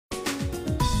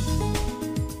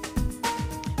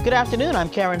Good afternoon, I'm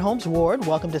Karen Holmes Ward.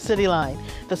 Welcome to Cityline.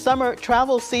 The summer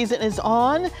travel season is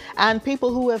on, and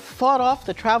people who have fought off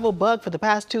the travel bug for the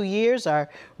past 2 years are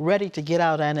ready to get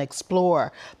out and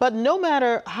explore. But no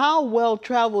matter how well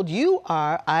traveled you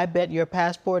are, I bet your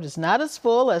passport is not as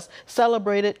full as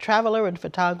celebrated traveler and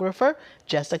photographer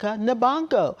Jessica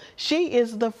Nabongo. She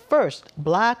is the first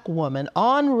Black woman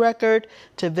on record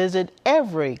to visit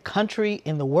every country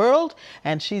in the world,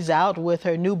 and she's out with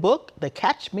her new book, The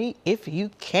Catch Me If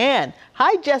You Can.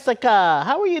 Hi, Jessica.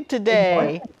 How are you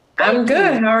today? I'm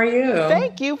good. How are you?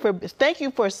 Thank you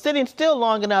for sitting still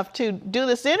long enough to do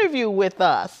this interview with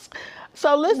us.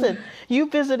 So listen, you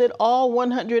visited all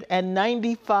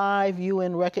 195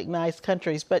 UN recognized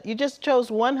countries, but you just chose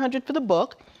 100 for the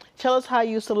book. Tell us how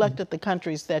you selected the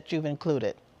countries that you've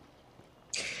included.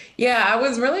 Yeah, I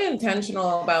was really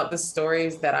intentional about the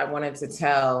stories that I wanted to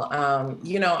tell.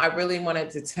 I really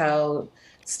wanted to tell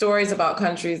stories about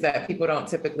countries that people don't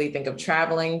typically think of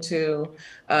traveling to,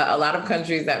 a lot of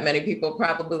countries that many people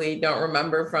probably don't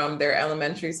remember from their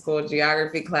elementary school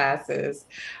geography classes.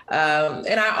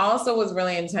 And I also was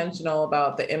really intentional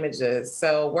about the images.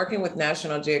 So working with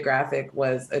National Geographic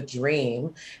was a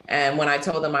dream. And when I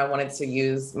told them I wanted to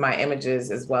use my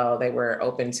images as well, they were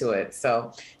open to it.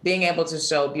 So being able to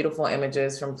show beautiful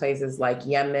images from places like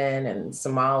Yemen and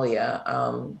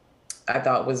Somalia, I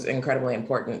thought was incredibly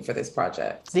important for this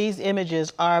project. These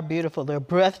images are beautiful. They're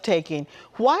breathtaking.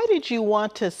 Why did you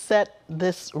want to set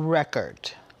this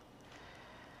record?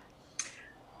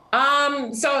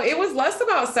 So it was less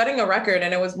about setting a record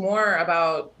and it was more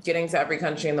about getting to every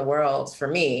country in the world for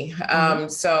me.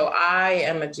 So I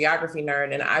am a geography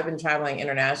nerd and I've been traveling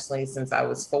internationally since I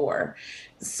was 4.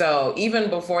 So even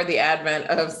before the advent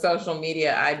of social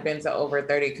media, I'd been to over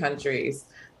 30 countries.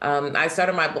 I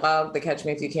started my blog,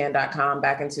 thecatchmeifyoucan.com,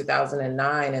 back in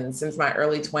 2009. And since my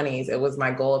early 20s, it was my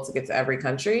goal to get to every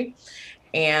country.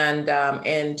 And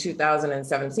in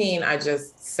 2017, I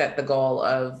just set the goal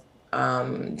of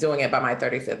doing it by my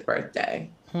 35th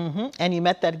birthday. And you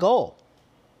met that goal.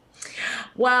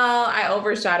 Well, I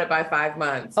overshot it by 5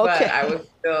 months, Okay. but I was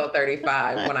still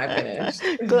 35 when I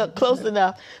finished. Close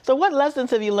enough. So what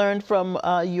lessons have you learned from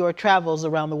your travels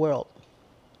around the world?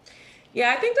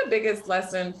 Yeah, I think the biggest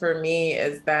lesson for me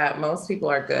is that most people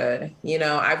are good.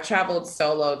 I've traveled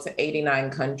solo to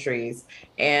 89 countries,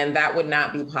 and that would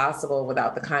not be possible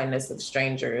without the kindness of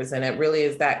strangers. And it really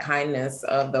is that kindness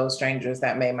of those strangers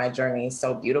that made my journey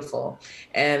so beautiful.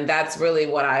 And that's really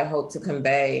what I hope to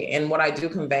convey and what I do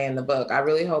convey in the book. I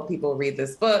really hope people read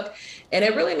this book and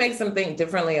it really makes them think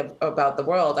differently about the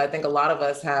world. I think a lot of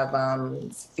us have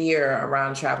fear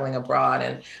around traveling abroad.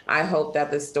 And I hope that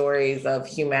the stories of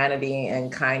humanity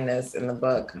and kindness in the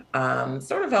book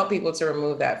sort of help people to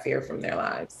remove that fear from their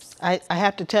lives. I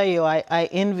have to tell you, I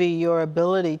envy your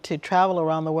ability to travel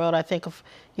around the world. I think if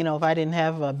I didn't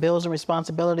have bills and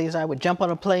responsibilities, I would jump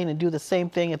on a plane and do the same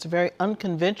thing. It's a very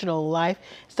unconventional life.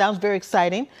 It sounds very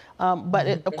exciting, but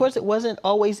of course it wasn't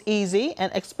always easy.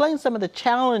 And explain some of the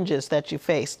challenges that you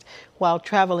faced while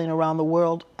traveling around the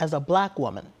world as a Black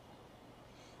woman.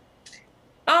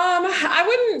 I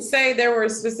wouldn't say there were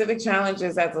specific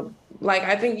challenges I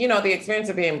think, the experience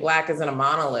of being Black isn't a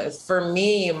monolith. For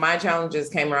me, my challenges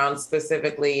came around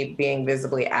specifically being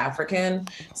visibly African.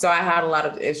 So I had a lot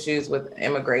of issues with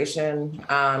immigration,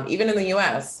 even in the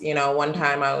US. One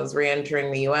time I was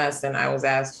re-entering the US and I was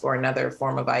asked for another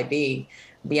form of ID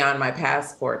beyond my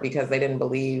passport because they didn't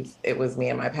believe it was me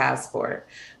and my passport.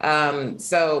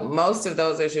 So most of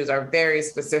those issues are very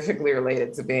specifically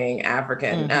related to being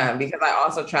African because I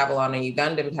also travel on a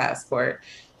Ugandan passport.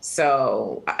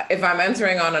 So if I'm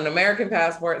entering on an American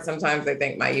passport, sometimes they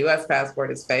think my US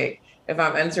passport is fake. If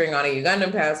I'm entering on a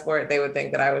Ugandan passport, they would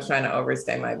think that I was trying to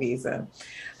overstay my visa.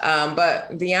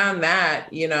 But beyond that,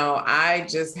 I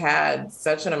just had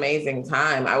such an amazing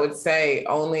time. I would say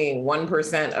only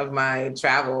 1% of my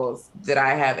travels did I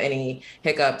have any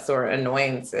hiccups or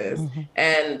annoyances.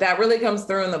 And that really comes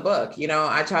through in the book.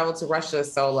 I traveled to Russia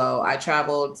solo. I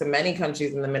traveled to many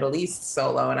countries in the Middle East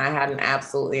solo, and I had an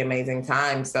absolutely amazing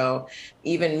time. So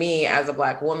even me as a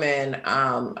Black woman,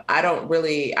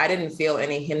 I didn't feel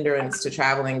any hindrance to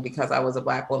traveling because I was a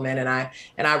Black woman. And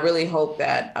I really hope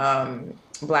that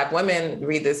Black women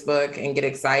read this book and get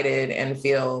excited and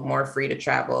feel more free to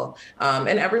travel,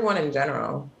 and everyone in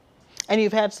general. And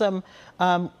you've had some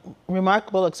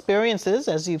remarkable experiences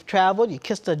as you've traveled. You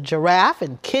kissed a giraffe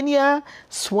in Kenya,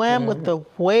 swam with the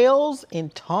whales in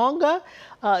Tonga.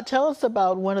 Tell us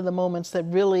about one of the moments that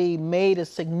really made a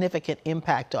significant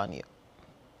impact on you.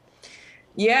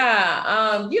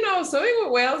 Yeah, swimming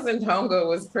with whales in Tonga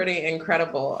was pretty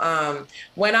incredible.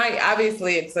 When I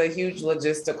obviously it's a huge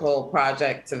logistical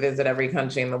project to visit every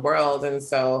country in the world, and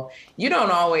so you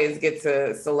don't always get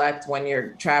to select when you're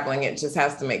traveling. It just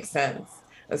has to make sense,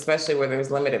 especially where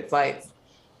there's limited flights.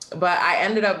 But I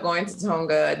ended up going to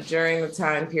Tonga during the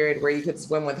time period where you could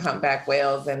swim with humpback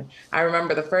whales. And I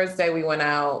remember the first day we went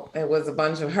out, it was a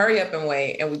bunch of hurry up and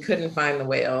wait, and we couldn't find the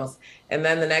whales. And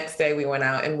then the next day we went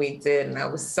out and we did. And I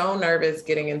was so nervous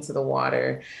getting into the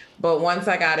water. But once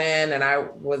I got in and I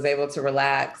was able to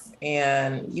relax,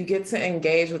 and you get to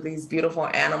engage with these beautiful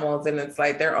animals, and it's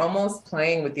like they're almost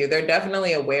playing with you. They're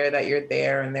definitely aware that you're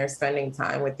there and they're spending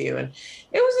time with you. And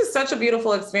it was just such a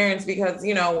beautiful experience because,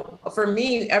 for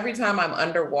me, every time I'm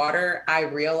underwater, I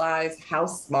realize how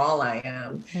small I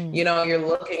am. You're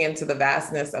looking into the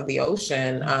vastness of the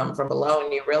ocean from below,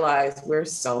 and you realize we're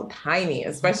so tiny,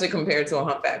 especially compared to a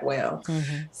humpback whale.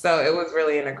 So it was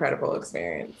really an incredible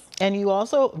experience. And you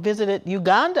also visited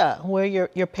Uganda, where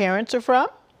your parents are from?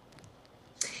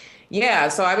 Yeah,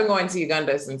 so I've been going to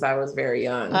Uganda since I was very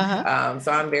young.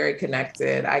 So I'm very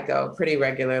connected. I go pretty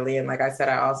regularly. And like I said,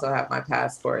 I also have my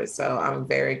passport. So I'm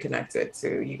very connected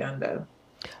to Uganda.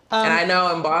 And I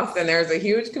know in Boston, there's a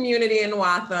huge community in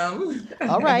Waltham.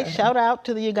 All right. Shout out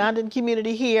to the Ugandan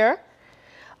community here.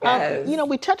 Yes.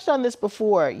 We touched on this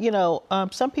before.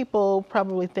 Some people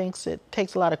probably thinks it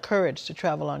takes a lot of courage to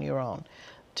travel on your own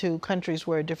to countries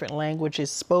where a different language is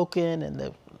spoken and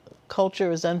the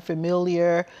culture is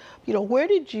unfamiliar. Where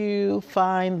did you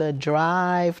find the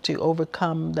drive to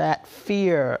overcome that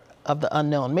fear of the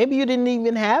unknown? Maybe you didn't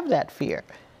even have that fear.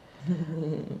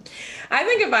 I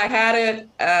think if I had it,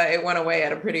 it went away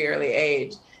at a pretty early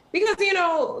age. Because,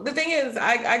 the thing is,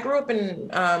 I grew up in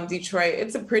Detroit.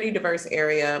 It's a pretty diverse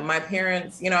area. My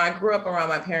parents, I grew up around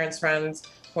my parents' friends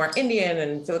who are Indian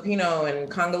and Filipino and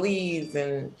Congolese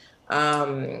and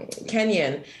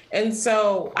Kenyan. And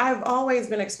so I've always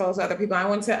been exposed to other people. I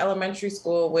went to elementary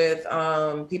school with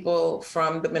people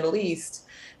from the Middle East.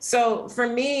 So for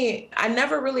me, I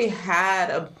never really had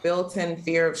a built-in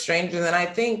fear of strangers. And I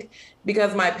think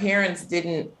because my parents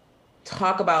didn't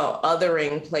talk about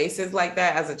othering places like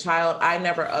that as a child, I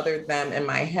never othered them in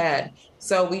my head.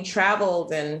 So we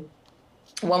traveled, and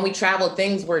when we traveled,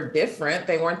 things were different.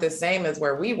 They weren't the same as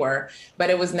where we were, but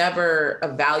it was never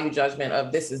a value judgment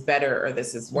of this is better or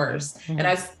this is worse. And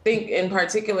I think in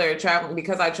particular,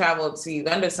 because I traveled to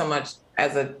Uganda so much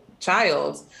as a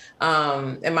child,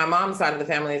 and my mom's side of the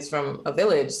family is from a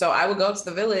village. So I would go to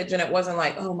the village and it wasn't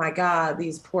like, oh my God,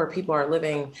 these poor people are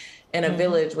living in a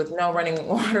village with no running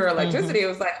water or electricity. It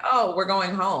was like, oh, we're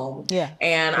going home.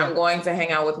 And I'm going to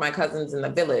hang out with my cousins in the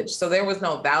village. So there was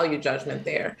no value judgment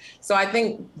there. So I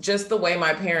think just the way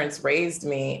my parents raised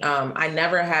me, I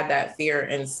never had that fear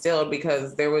instilled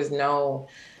because there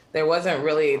wasn't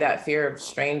really that fear of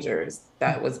strangers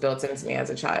that was built into me as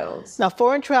a child. Now,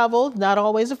 foreign travel, not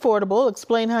always affordable.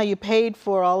 Explain how you paid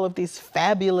for all of these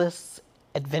fabulous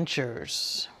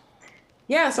adventures.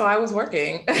 Yeah, so I was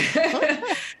working.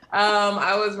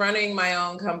 I was running my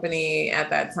own company at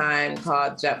that time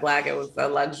called Jet Black. It was a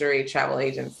luxury travel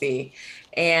agency.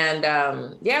 And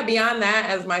beyond that,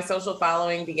 as my social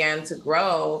following began to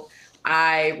grow,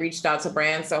 I reached out to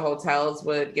brands so hotels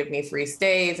would give me free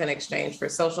stays in exchange for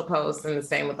social posts, and the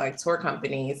same with tour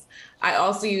companies. I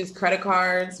also use credit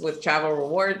cards with travel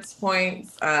rewards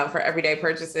points for everyday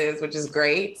purchases, which is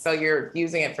great. So you're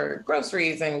using it for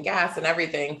groceries and gas and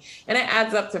everything, and it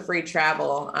adds up to free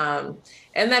travel.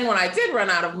 And then when I did run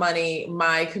out of money,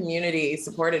 my community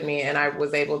supported me and I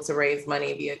was able to raise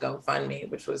money via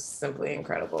GoFundMe, which was simply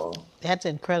incredible. That's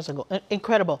incredible.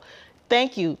 Incredible.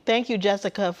 Thank you. Thank you,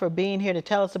 Jessica, for being here to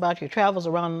tell us about your travels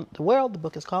around the world. The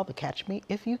book is called The Catch Me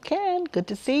If You Can. Good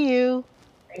to see you.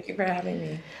 Thank you for having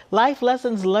me. Life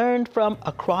lessons learned from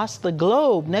across the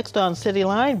globe. Next on City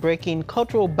Line, breaking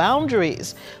cultural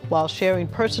boundaries while sharing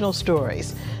personal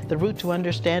stories. The route to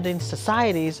understanding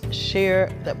societies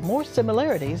share more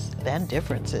similarities than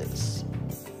differences.